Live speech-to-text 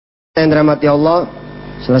Yang dirahmati Allah,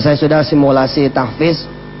 selesai sudah simulasi tahfiz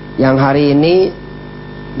yang hari ini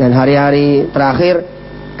dan hari-hari terakhir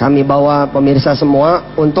kami bawa pemirsa semua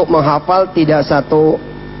untuk menghafal tidak satu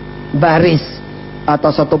baris atau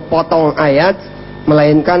satu potong ayat,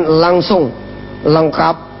 melainkan langsung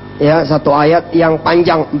lengkap ya, satu ayat yang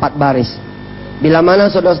panjang 4 baris. Bila mana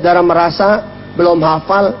saudara-saudara merasa belum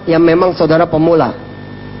hafal, ya memang saudara pemula.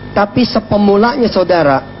 Tapi sepemulanya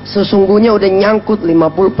saudara, sesungguhnya udah nyangkut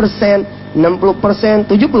 50%,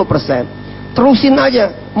 60%, 70%. Terusin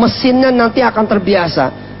aja, mesinnya nanti akan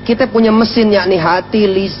terbiasa. Kita punya mesin yakni hati,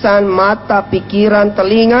 lisan, mata, pikiran,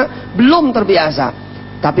 telinga belum terbiasa.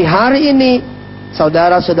 Tapi hari ini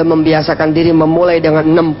saudara sudah membiasakan diri memulai dengan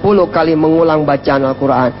 60 kali mengulang bacaan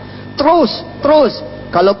Al-Quran. Terus.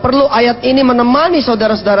 Kalau perlu ayat ini menemani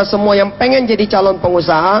saudara-saudara semua yang pengen jadi calon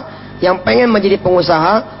pengusaha, yang pengen menjadi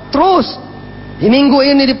pengusaha, terus. Di minggu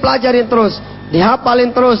ini dipelajarin terus,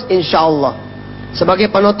 dihafalin terus, insya Allah.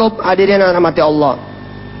 Sebagai penutup, hadirin yang dirahmati Allah,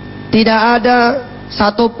 tidak ada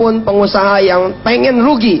satupun pengusaha yang pengen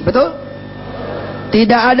rugi, betul?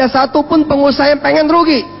 Tidak ada satupun pengusaha yang pengen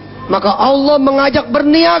rugi. Maka Allah mengajak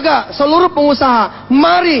berniaga seluruh pengusaha.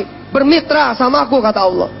 Mari bermitra sama aku, kata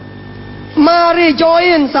Allah. Mari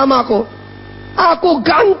join sama aku. Aku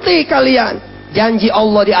ganti kalian. Janji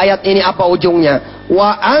Allah di ayat ini apa ujungnya?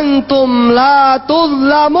 Wa antum la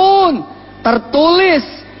tuzlamun.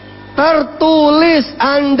 Tertulis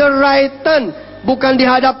underwritten, bukan di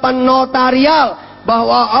hadapan notarial,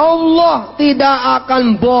 bahwa Allah tidak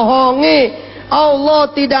akan bohongi, Allah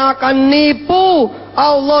tidak akan nipu,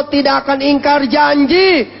 Allah tidak akan ingkar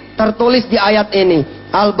janji. Tertulis di ayat ini,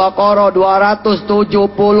 Al-Baqarah 272.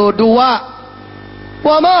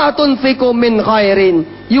 Wa ma tunfiqu min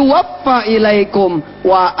khairin yuwaffa ilaikum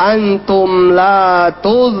wa antum la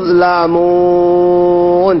tuzlamun.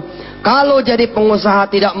 Kalau jadi pengusaha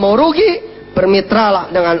tidak mau rugi, bermitralah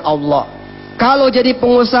dengan Allah. Kalau jadi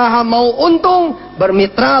pengusaha mau untung,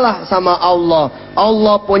 bermitralah sama Allah.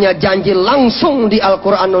 Allah punya janji langsung di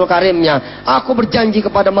Al-Quranul Karimnya. Aku berjanji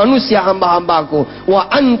kepada manusia hamba-hambaku, wa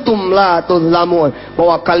antum la tuzlamun,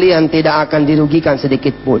 bahwa kalian tidak akan dirugikan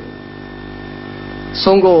sedikit pun.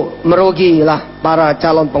 Sungguh merugilah para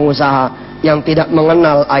calon pengusaha yang tidak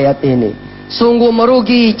mengenal ayat ini. Sungguh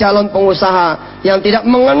merugi calon pengusaha yang tidak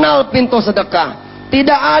mengenal pintu sedekah.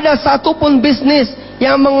 Tidak ada satupun bisnis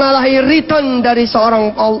yang mengalahi return dari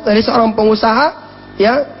seorang pengusaha,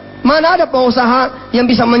 ya. Mana ada pengusaha yang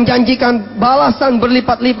bisa menjanjikan balasan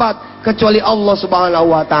berlipat-lipat kecuali Allah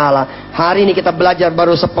Subhanahu wa taala. Hari ini kita belajar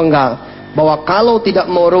baru sepenggal bahwa kalau tidak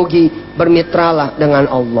mau rugi, bermitralah dengan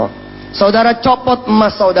Allah. Saudara copot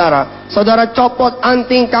emas saudara, saudara copot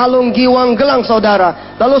anting, kalung, giwang, gelang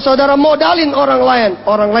saudara, lalu saudara modalin orang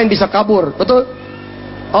lain bisa kabur, betul?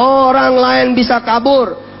 Orang lain bisa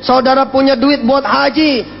kabur. Saudara punya duit buat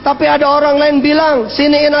haji, tapi ada orang lain bilang,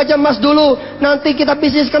 siniin aja emas dulu, nanti kita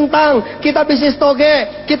bisnis kentang, kita bisnis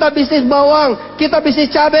toge, kita bisnis bawang, kita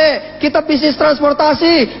bisnis cabai, kita bisnis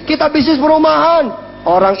transportasi, kita bisnis perumahan.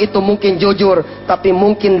 Orang itu mungkin jujur, tapi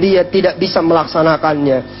mungkin dia tidak bisa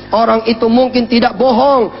melaksanakannya. Orang itu mungkin tidak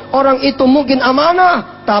bohong, orang itu mungkin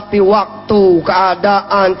amanah, tapi waktu,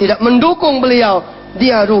 keadaan tidak mendukung beliau,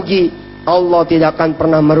 dia rugi. Allah tidak akan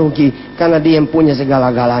pernah merugi, karena dia yang punya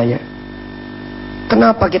segala-galanya.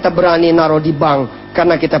 Kenapa kita berani naruh di bank?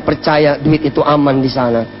 Karena kita percaya duit itu aman di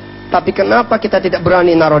sana. Tapi kenapa kita tidak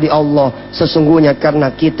berani naruh di Allah? Sesungguhnya karena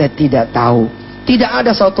kita tidak tahu. Tidak ada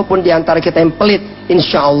satupun di antara kita yang pelit,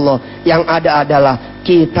 insya Allah. Yang ada adalah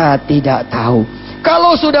kita tidak tahu.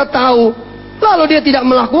 Kalau sudah tahu, lalu dia tidak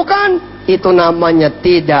melakukan, itu namanya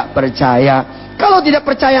tidak percaya. Kalau tidak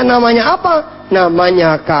percaya namanya apa?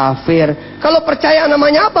 Namanya kafir. Kalau percaya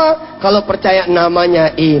namanya apa? Kalau percaya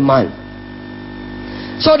namanya iman.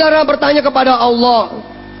 Saudara bertanya kepada Allah,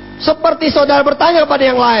 seperti saudara bertanya kepada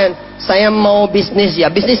yang lain, saya mau bisnis ya,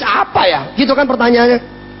 bisnis apa ya? Gitu kan pertanyaannya.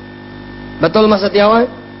 Betul Mas Setiawan?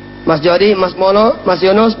 Mas Jody, Mas Mono, Mas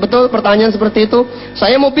Yunus, betul pertanyaan seperti itu?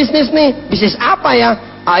 Saya mau bisnis nih, bisnis apa ya?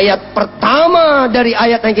 Ayat pertama dari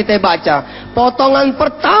ayat yang kita baca, potongan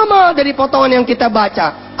pertama dari potongan yang kita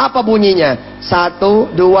baca, apa bunyinya?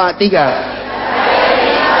 1, 2, 3.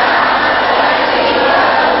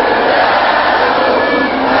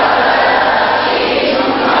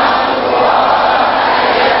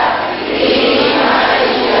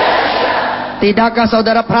 Tidakkah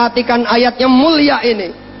saudara perhatikan ayat yang mulia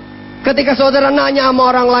ini? Ketika saudara nanya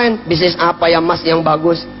sama orang lain, bisnis apa ya mas yang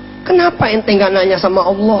bagus? Kenapa ente gak nanya sama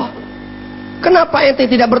Allah? Kenapa ente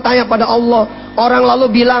tidak bertanya pada Allah? Orang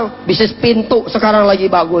lalu bilang, bisnis pintu sekarang lagi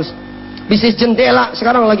bagus, bisnis jendela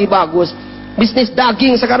sekarang lagi bagus. Bisnis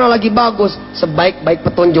daging sekarang lagi bagus. Sebaik-baik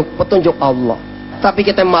petunjuk Allah. Tapi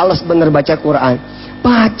kita malas bener baca Quran.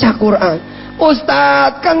 Baca Quran.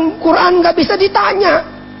 Ustadz, kan Quran gak bisa ditanya.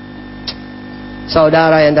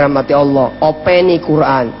 Saudara yang dirahmati Allah, openi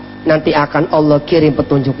Quran. Nanti akan Allah kirim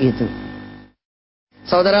petunjuk itu.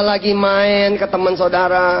 Saudara lagi main ke teman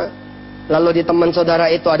saudara. Lalu di teman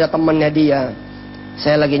saudara itu ada temannya dia.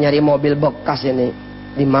 Saya lagi nyari mobil bekas ini.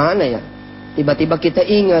 Di mana ya? Tiba-tiba kita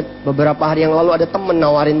ingat beberapa hari yang lalu ada teman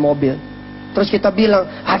nawarin mobil. Terus kita bilang,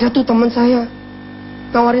 ada tuh teman saya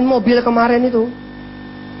nawarin mobil kemarin itu.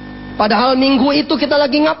 Padahal minggu itu kita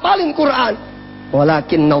lagi ngapalin Quran.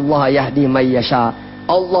 Walakinnallaha yahdi may yasha.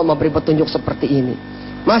 Allah memberi petunjuk seperti ini.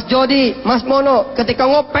 Mas Jody, Mas Mono ketika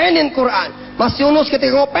ngopenin Quran, Mas Yunus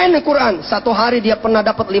ketika ngopenin Quran, satu hari dia pernah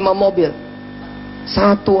dapat 5 mobil.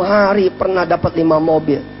 Satu hari pernah dapat 5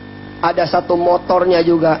 mobil. Ada satu motornya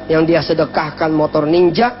juga yang dia sedekahkan, motor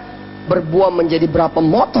Ninja, berbuah menjadi berapa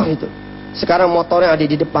motor itu. Sekarang motornya ada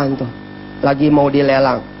di depan tuh, lagi mau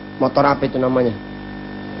dilelang. Motor apa itu namanya?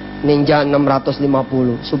 Ninja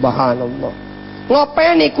 650. Subhanallah.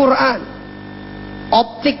 Ngopeni Quran.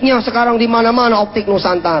 Optiknya sekarang di mana-mana, optik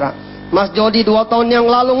Nusantara. Mas Jody 2 tahun yang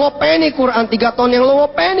lalu ngopeni Quran, 3 tahun yang lalu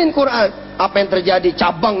ngopenin Quran. Apa yang terjadi?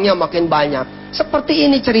 Cabangnya makin banyak. Seperti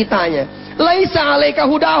ini ceritanya. Laisa alaika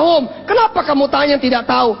hudahum. Kenapa kamu tanya tidak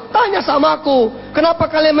tahu? Tanya sama aku. Kenapa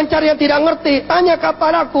kalian mencari yang tidak ngerti? Tanya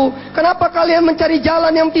kepadaku. Kenapa kalian mencari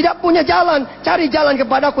jalan yang tidak punya jalan? Cari jalan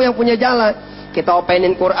kepadaku yang punya jalan. Kita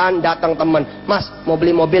openin Quran, datang teman. Mas, mau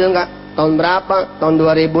beli mobil enggak? Tahun berapa? Tahun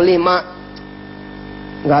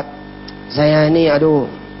 2005. Enggak. Saya ini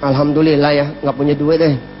alhamdulillah ya, enggak punya duit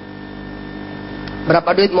deh.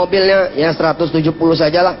 Berapa duit mobilnya? Ya 170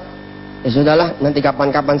 sajalah. Ya sudahlah, nanti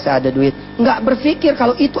kapan-kapan saya ada duit. Enggak berpikir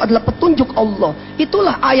kalau itu adalah petunjuk Allah.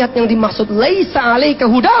 Itulah ayat yang dimaksud laisa alaika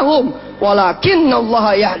hudahum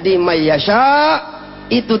walakinnallaha yahdi may yasha.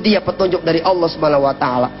 Itu dia petunjuk dari Allah Subhanahu wa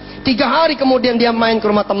taala. 3 hari kemudian dia main ke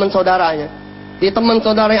rumah teman saudaranya. Di teman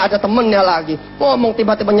saudaranya ada temannya lagi. Ngomong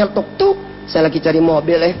tiba-tiba nyeletuk, "Tuh, saya lagi cari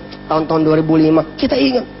mobil tahun-tahun 2005." Kita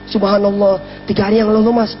ingat, subhanallah, 3 hari yang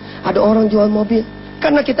lalu Mas, ada orang jual mobil.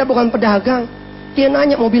 Karena kita bukan pedagang. Dia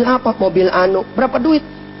nanya mobil apa? Mobil berapa duit?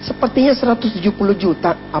 Sepertinya 170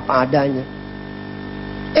 juta, apa adanya.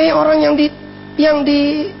 Orang yang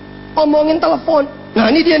omongin telepon.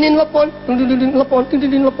 Nah, ini dia telepon.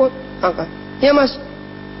 Angkat. Ya Mas,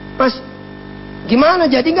 gimana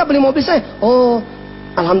jadi nggak beli mobil saya? Oh,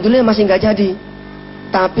 alhamdulillah masih nggak jadi.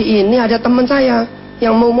 Tapi ini ada teman saya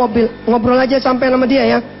yang mau mobil. Ngobrol aja sampai sama dia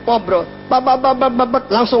ya. Ngobrol.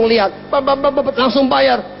 Langsung lihat. Langsung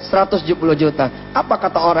bayar 170 juta. Apa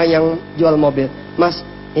kata orang yang jual mobil? Mas,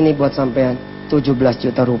 ini buat sampean 17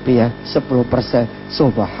 juta rupiah, 10%.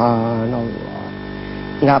 Subhanallah.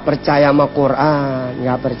 Nggak percaya sama Quran,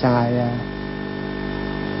 nggak percaya.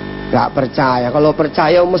 Nggak percaya. Kalau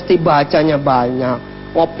percaya mesti bacanya banyak,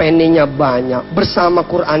 openinya banyak, bersama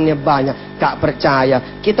Qurannya banyak. Gak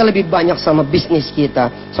percaya. Kita lebih banyak sama bisnis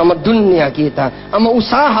kita, sama dunia kita, sama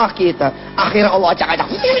usaha kita. Akhirnya Allah acak-acak.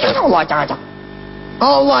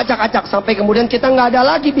 Allah acak-acak sampai kemudian kita nggak ada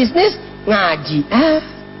lagi bisnis, ngaji.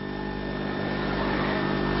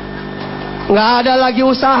 Nggak ada lagi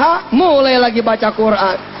usaha, mulai lagi baca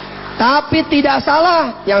Quran. Tapi tidak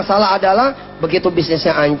salah. Yang salah adalah begitu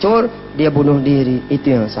bisnisnya hancur, dia bunuh diri.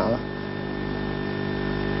 Itu yang salah.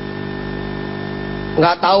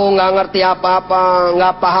 Nggak tahu, nggak ngerti apa-apa,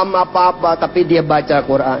 nggak paham apa-apa, tapi dia baca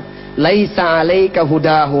Quran. Laisa alaika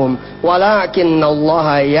hudahum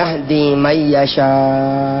walakinnallaha yahdi may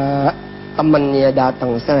yasha. Temennya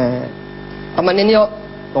datang, temenin yuk.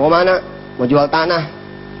 Mau kemana? Mau jual tanah.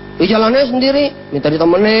 Di jalannya sendiri, minta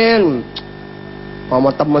ditemenin.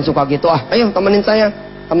 Mama temen suka gitu, ayo temenin saya.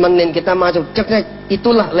 Temenin, kita masuk, cek.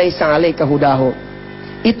 Itulah laisa alaika hudahum.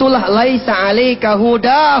 Itulah laisa alaika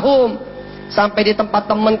hudahum. Sampai di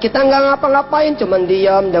tempat teman kita nggak ngapa-ngapain, cuman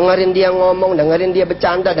diam, dengerin dia ngomong, dengerin dia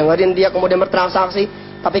bercanda, dengerin dia kemudian bertransaksi.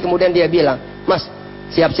 Tapi kemudian dia bilang, Mas,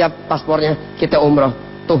 siap-siap paspornya, kita umroh.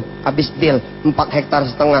 Tuh, habis deal 4,5 hektar,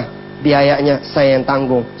 biayanya saya yang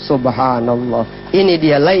tanggung. Subhanallah. Ini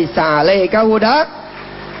dia laisa alaika huda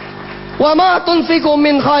wa ma tunfiqu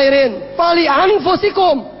min khairin fali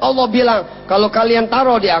anfusikum. Allah bilang, kalau kalian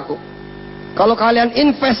taruh di aku, kalau kalian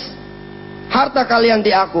invest harta kalian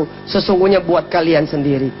di aku, sesungguhnya buat kalian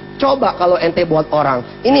sendiri. Coba kalau ente buat orang,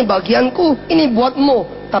 ini bagianku, ini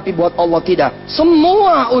buatmu. Tapi buat Allah tidak.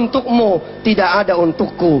 Semua untukmu, tidak ada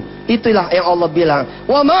untukku. Itulah yang Allah bilang.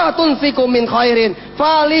 Wa ma tunfiqu min khairin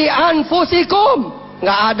fali anfusikum.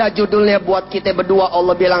 Nggak ada judulnya buat kita berdua.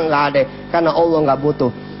 Allah bilang nggak ada, karena Allah nggak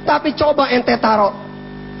butuh. Tapi coba ente taruh.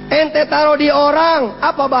 Ente taruh di orang,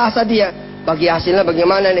 apa bahasa dia? Bagi hasilnya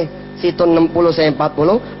bagaimana nih? Situ 60 saya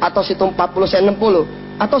 40, atau situ 40 saya 60,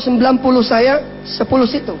 atau 90 saya 10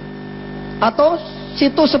 situ, atau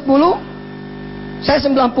situ 10 saya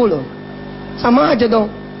 90. Sama aja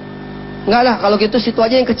dong. Enggak lah, kalau gitu situ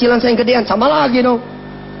aja yang kecilan saya yang gedean, sama lagi dong.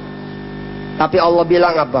 Tapi Allah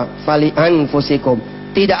bilang apa? Fali anfusikum.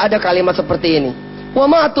 Tidak ada kalimat seperti ini. Wa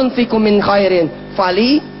ma tunfiqu min khairin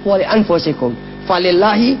fali wa li anfusikum.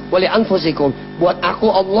 Falillahi wa li anfusikum. Buat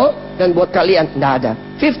aku Allah dan buat kalian. Tidak ada.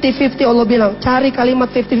 50-50 Allah bilang. Cari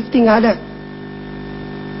kalimat 50-50, nggak ada.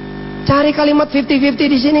 Cari kalimat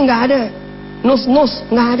 50-50 di sini nggak ada. Nus-nus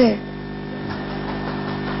nggak ada.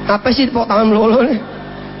 Apa sih pok tangan melulu nih?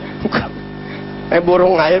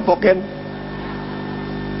 Burung air poken.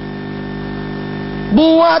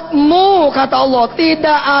 Buatmu, kata Allah,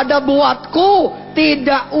 tidak ada buatku,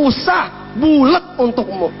 tidak usah bulat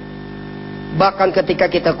untukmu. Bahkan ketika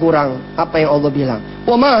kita kurang, apa yang Allah bilang?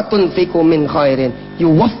 Wa ma tunfiqu min khairin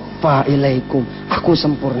yuwaffa ilaikum. Aku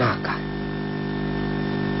sempurnakan.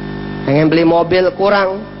 Pengen beli mobil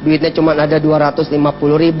kurang, duitnya cuma ada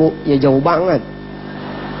 250.000, ya jauh banget.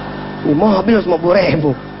 Ini mobil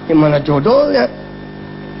 50.000, gimana jodohnya?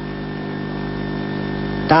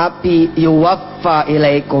 Tapi yuwaffa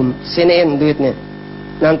ilaikum, siniin duitnya,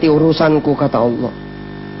 nanti urusanku, kata Allah.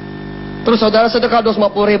 Terus saudara sedekah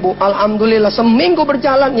 250.000, alhamdulillah seminggu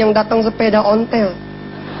berjalan yang datang sepeda ontel.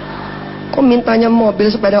 Kok mintanya mobil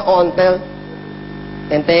sepeda ontel?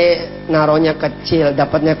 Ente naronya kecil,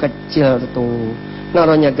 dapatnya kecil tuh.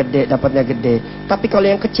 Naronya gede, dapatnya gede. Tapi kalau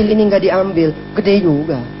yang kecil ini nggak diambil, gede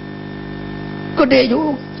juga. Gede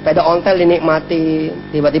juga. Sepeda ontel dinikmati.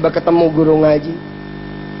 Tiba-tiba ketemu guru ngaji,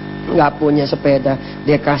 nggak punya sepeda,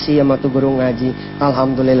 dia kasih sama tuh guru ngaji.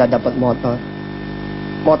 Alhamdulillah dapat motor.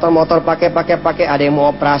 Motor-motor pakai. Ada yang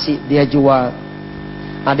mau operasi, dia jual.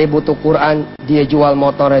 Ada yang butuh Quran, dia jual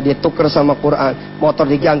motornya, dia tuker sama Quran. Motor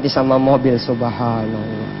diganti sama mobil.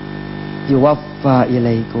 Subhanallah. Yuwaffa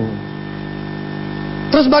ilaikum.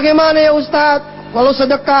 Terus bagaimana ya Ustaz? Kalau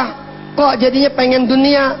sedekah kok jadinya pengen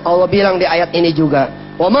dunia? Allah bilang di ayat ini juga,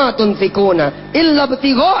 wa ma tunfikuna illa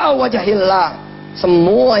ibtigha'a wajhillah.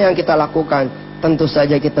 Semua yang kita lakukan, tentu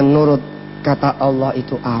saja kita nurut kata Allah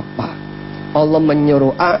itu apa. Allah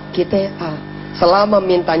menyuruh A, kita A. Selama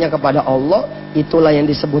mintanya kepada Allah, itulah yang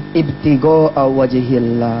disebut ibtigha'a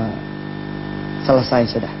wajhillah.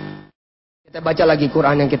 Selesai sudah. Kita baca lagi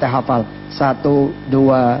Quran yang kita hafal. 1,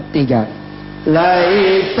 2, 3.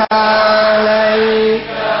 Laisa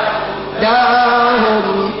laika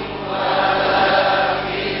dahum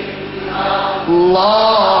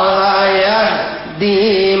Allah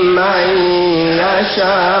yahdi man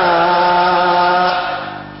yasha.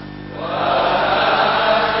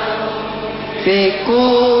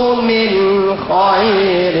 Fikum min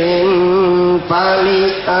khairin fali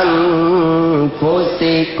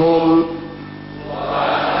anfusikum.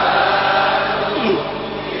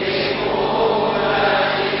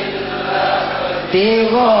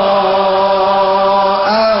 Ibtigha'a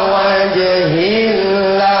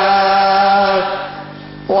wajhillah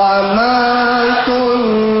wa ma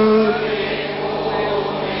tunfiqu min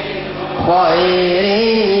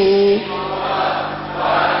khairin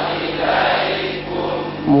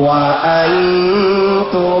wa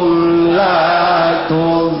antum la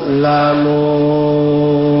tuzlamun.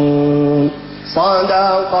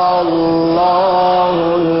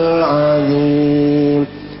 Sadaqallahul azim.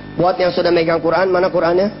 Buat yang sudah megang Quran, mana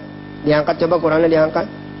Qurannya? Diangkat, coba Qurannya diangkat.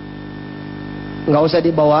 Nggak usah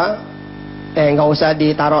dibawa, nggak usah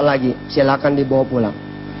ditaruh lagi. Silakan dibawa pulang.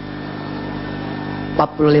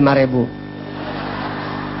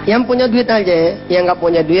 45.000. Yang punya duit aja, yang nggak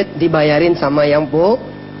punya duit dibayarin sama yang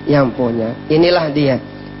punya. Inilah dia.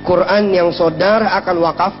 Quran yang saudara akan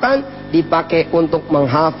wakafkan dipakai untuk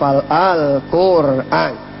menghafal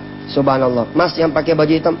Al-Quran. Subhanallah. Mas yang pakai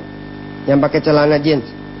baju hitam, yang pakai celana jeans,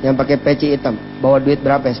 yang pakai peci hitam, bawa duit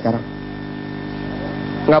berapa ya sekarang?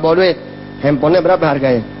 Nggak bawa duit? Handphonenya berapa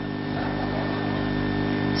harganya?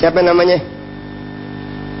 Siapa namanya?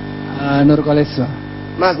 Nurholis.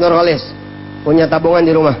 Mas Nurholis, punya tabungan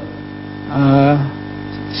di rumah?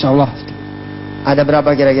 Insyaallah. Ada berapa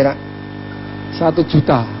kira-kira? 1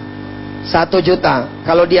 juta. 1 juta.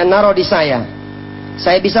 Kalau dia naruh di saya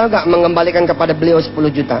bisa nggak mengembalikan kepada beliau 10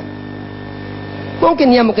 juta?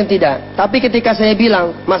 Mungkin ya, mungkin tidak. Tapi ketika saya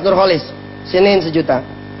bilang, Mas Nurholis, siniin 1 juta,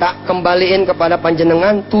 tak kembaliin kepada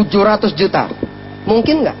panjenengan 700 juta.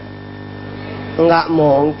 Mungkin nggak? Nggak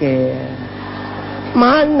mungkin.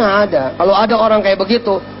 Mana ada? Kalau ada orang kayak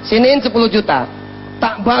begitu, siniin 10 juta,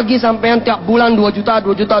 tak bagi sampean tiap bulan 2 juta,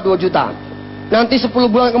 2 juta, 2 juta. Nanti 10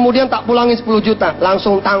 bulan kemudian tak pulangin 10 juta.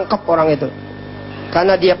 Langsung tangkap orang itu.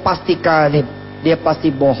 Karena dia pasti kadhib. Dia pasti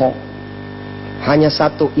bohong. Hanya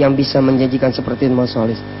satu yang bisa menjanjikan seperti itu Mas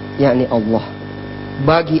Solis, yakni Allah.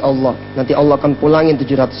 Bagi Allah, nanti Allah akan pulangin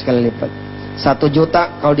 700 kali lipat. 1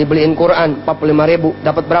 juta kalau dibeliin Quran 45.000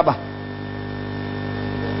 dapat berapa?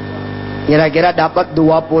 Kira-kira dapat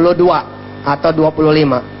 22 atau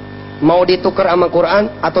 25. Mau ditukar sama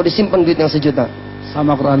Quran atau disimpan duit yang 1 juta?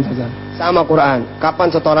 Sama Quran saja. Sama Quran. Kapan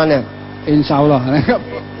setorannya? Insya Allah.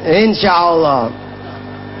 Insya Allah.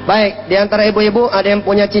 Baik, di antara ibu-ibu ada yang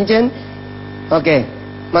punya cincin? Oke,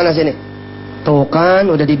 mana sini? Tuh kan,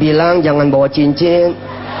 udah dibilang jangan bawa cincin.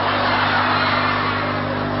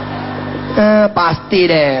 Pasti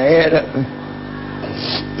deh.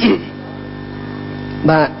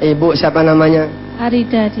 Mbak, ibu siapa namanya?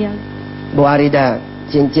 Arida dia. Bu Arida,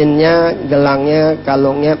 cincinnya, gelangnya,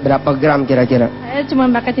 kalungnya berapa gram kira-kira? Saya cuma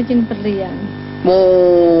pakai cincin berlian.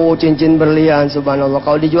 Oh, cincin berlian, subhanallah.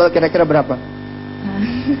 Kalau dijual kira-kira berapa?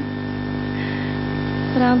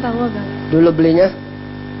 Kurang tahu agak. Dulu belinya?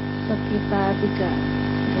 Sekitar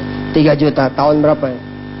 3 juta. Tahun berapa ya?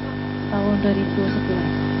 Tahun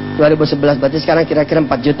 2011. 2011. Berarti sekarang kira-kira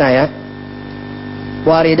 4 juta ya.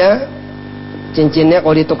 Bu Arida, cincinnya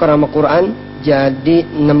kalau ditukar sama Quran jadi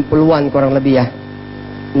 60-an kurang lebih ya.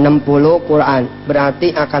 60 Quran.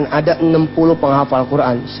 Berarti akan ada 60 penghafal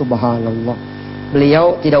Quran. Subhanallah.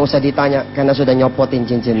 Beliau tidak usah ditanya karena sudah nyopotin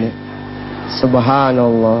cincinnya.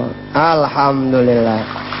 Subhanallah. Alhamdulillah.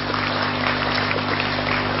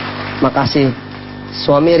 Makasih.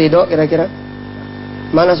 Suami ridho kira-kira?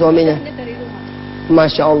 Mana suaminya?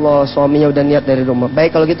 Masya Allah, suaminya udah niat dari rumah.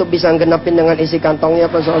 Baik, kalau gitu bisa genapin dengan isi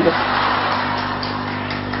kantongnya apa suami?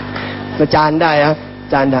 Bercanda ya,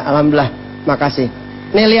 canda. Alhamdulillah, makasih.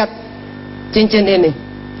 Nih lihat cincin ini.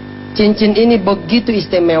 Cincin ini begitu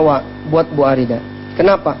istimewa buat Bu Arida.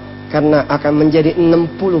 Kenapa? Karena akan menjadi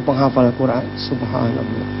 60 penghafal Quran.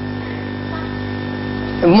 Subhanallah.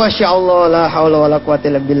 Masya Allah, la haula wa la quwata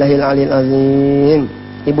illa billahil aliyil azim.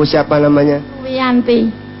 Ibu siapa namanya?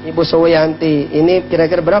 Wiyanti. Ibu Suwiyanti. Ini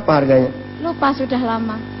kira-kira berapa harganya? Lupa sudah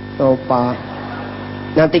lama. Lupa.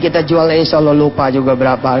 Nanti kita jualnya insya Allah lupa juga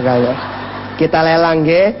berapa harganya. Kita lelang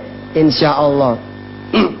ge, insya Allah.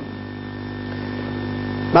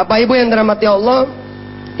 Bapak Ibu yang dirahmati Allah,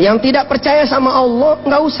 yang tidak percaya sama Allah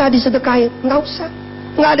nggak usah disedekahin, nggak usah.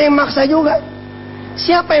 Nggak ada yang maksa juga.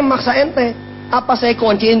 Siapa yang maksa ente? Apa saya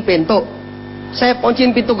kunciin pintu? Saya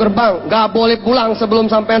kunciin pintu gerbang, nggak boleh pulang sebelum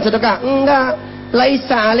sampean sedekah? Enggak.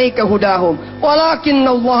 Laisa 'alaika hudahum,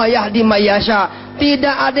 walakinnallaha yahdi may yasha.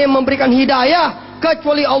 Tidak ada yang memberikan hidayah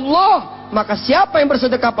kecuali Allah. Maka siapa yang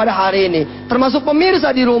bersedekah pada hari ini, termasuk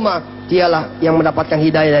pemirsa di rumah, dialah yang mendapatkan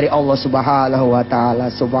hidayah dari Allah Subhanahu wa taala.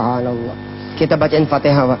 Subhanallah. Kita bacain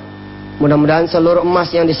Fatihah, Pak. Mudah-mudahan seluruh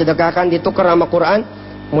emas yang disedekahkan ditukar sama Quran.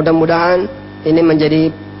 Mudah-mudahan ini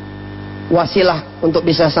menjadi wasilah untuk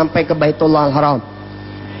bisa sampai ke Baitullah Al-Haram.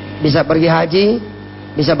 Bisa pergi haji,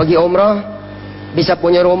 bisa pergi umrah, bisa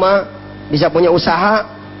punya rumah, bisa punya usaha,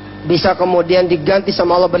 bisa kemudian diganti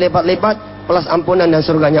sama Allah berlipat-lipat plus ampunan dan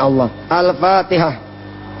surganya Allah. Al-Fatihah.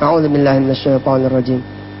 A'udzubillahi minasyaitonirrajim.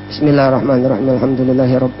 Bismillahirrahmanirrahim.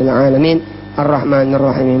 Alhamdulillahirabbil alamin.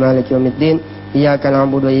 Arrahmanirrahim. Maliki yaumiddin. Iyyaka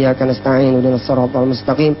na'budu wa iyyaka nasta'in. Ihdinas siratal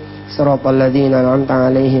mustaqim. Siratal ladzina an'amta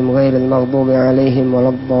 'alaihim ghairil maghdubi 'alaihim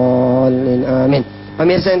waladdallin. Amin.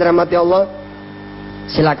 Pemirsa yang dirahmati Allah,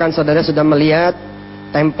 silakan saudara sudah melihat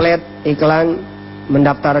template iklan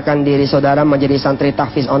mendaftarkan diri saudara menjadi santri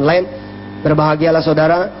tahfiz online. Berbahagialah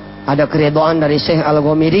saudara, ada keridhaan dari Syekh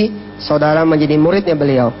Al-Ghamidi, saudara menjadi muridnya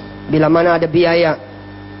beliau. Bila mana ada biaya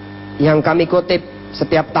yang kami kutip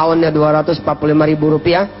setiap tahunnya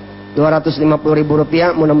Rp245.000,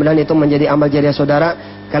 Rp250.000, mudah-mudahan itu menjadi amal jariah saudara,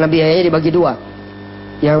 karena biayanya dibagi dua.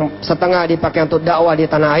 Yang setengah dipakai untuk dakwah di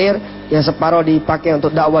tanah air, yang separuh dipakai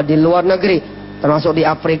untuk dakwah di luar negeri, termasuk di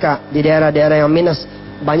Afrika, di daerah-daerah yang minus.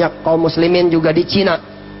 Banyak kaum muslimin juga di Cina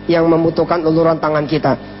yang membutuhkan uluran tangan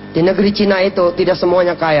kita. Di negeri Cina itu tidak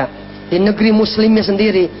semuanya kaya. Di negeri muslimnya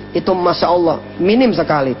sendiri itu Masya Allah minim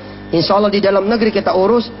sekali. Insya Allah di dalam negeri kita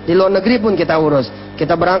urus, di luar negeri pun kita urus.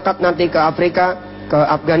 Kita berangkat nanti ke Afrika, ke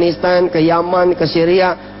Afghanistan, ke Yaman, ke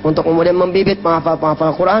Syria, untuk kemudian membibit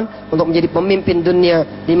penghafal-penghafal Quran, untuk menjadi pemimpin dunia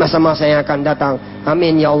di masa-masa yang akan datang.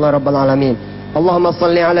 Amin ya Allah Rabbal Alamin. Allahumma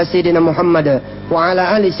salli ala Sayyidina Muhammad wa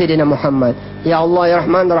ala ali Sayyidina Muhammad. Ya Allah ya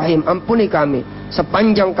Rahman Rahim, ampuni kami.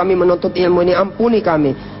 Sepanjang kami menuntut ilmu ini, ampuni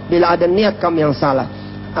kami bila ada niat kami yang salah.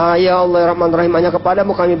 Ya Allah ya Rahman Rahim, hanya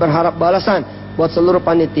kepadamu kami berharap balasan. Buat seluruh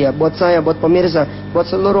panitia, buat saya, buat pemirsa, buat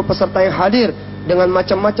seluruh peserta yang hadir dengan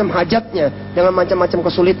macam-macam hajatnya, dengan macam-macam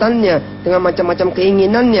kesulitannya, dengan macam-macam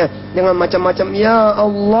keinginannya, dengan macam-macam ya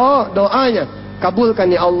Allah doanya. Kabulkan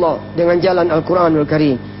ya Allah dengan jalan Al-Quranul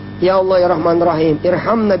Karim. Ya Allah ya Rahman Rahim,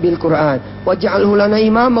 irhamna bil Quran waj'alhu lana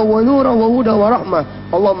imama wa nura wa huda wa rahmah.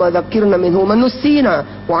 Allahumma dzakkirna minhu ma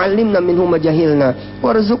nusina wa 'allimna minhu ma jahilna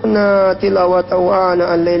warzuqna tilawatahu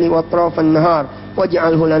ana al-laili wa atrafan nahar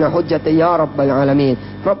waj'alhu lana hujjatan ya rabbal alamin.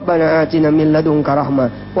 Rabbana atina min ladunka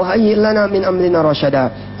rahmah wa hayyi' lana min amrina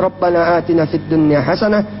rasyada. Rabbana atina fid dunya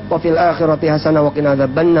hasanah wa fil akhirati hasanah wa qina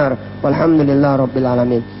adzabannar. Walhamdulillahi rabbil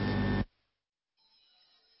alamin.